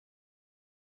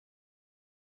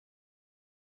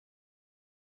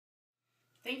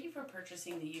Thank you for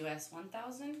purchasing the US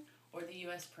 1000 or the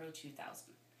US Pro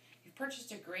 2000. You've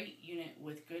purchased a great unit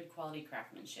with good quality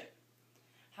craftsmanship.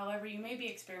 However, you may be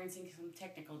experiencing some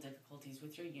technical difficulties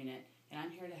with your unit, and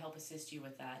I'm here to help assist you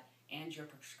with that and your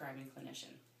prescribing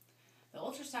clinician. The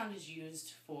ultrasound is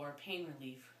used for pain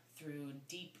relief through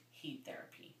deep heat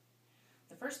therapy.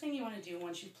 The first thing you want to do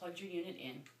once you've plugged your unit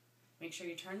in, make sure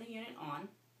you turn the unit on.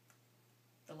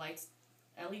 The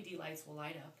LED lights will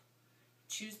light up.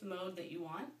 Choose the mode that you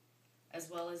want, as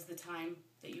well as the time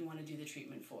that you want to do the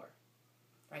treatment for.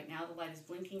 Right now the light is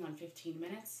blinking on 15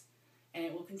 minutes, and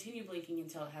it will continue blinking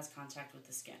until it has contact with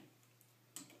the skin.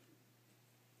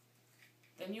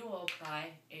 Then you will apply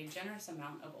a generous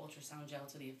amount of ultrasound gel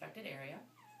to the affected area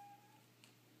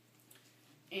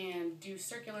and do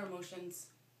circular motions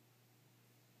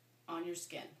on your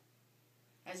skin.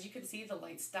 As you can see, the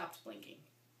light stopped blinking.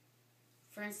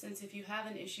 For instance, if you have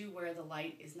an issue where the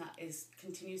light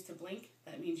continues to blink,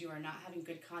 that means you are not having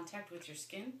good contact with your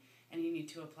skin and you need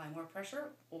to apply more pressure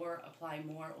or apply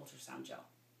more ultrasound gel.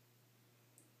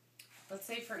 Let's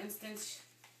say, for instance,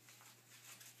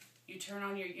 you turn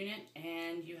on your unit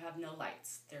and you have no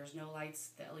lights. There's no lights,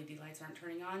 the LED lights aren't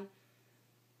turning on.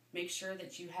 Make sure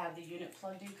that you have the unit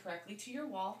plugged in correctly to your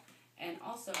wall, and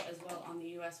also as well on the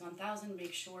US 1000,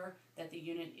 make sure that the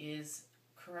unit is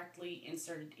correctly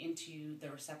inserted into the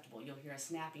receptacle. You'll hear a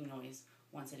snapping noise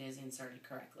once it is inserted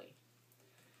correctly.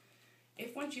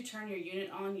 If once you turn your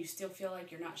unit on you still feel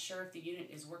like you're not sure if the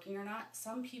unit is working or not,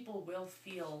 some people will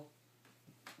feel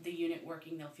the unit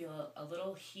working. They'll feel a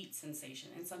little heat sensation,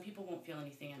 and some people won't feel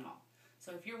anything at all.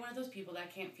 So if you're one of those people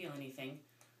that can't feel anything,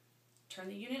 turn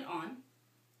the unit on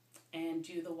and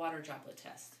do the water droplet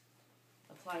test.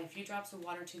 Apply a few drops of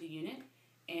water to the unit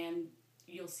and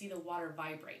you'll see the water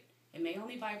vibrate. It may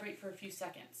only vibrate for a few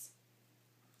seconds.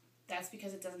 That's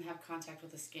because it doesn't have contact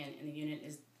with the skin, and the unit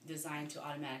is designed to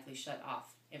automatically shut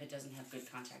off if it doesn't have good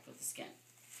contact with the skin.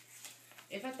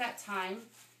 If at that time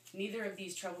neither of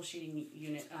these troubleshooting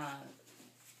unit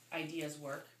ideas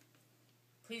work,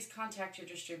 please contact your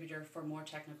distributor for more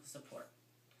technical support.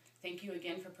 Thank you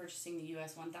again for purchasing the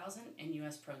US 1000 and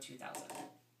US Pro 2000.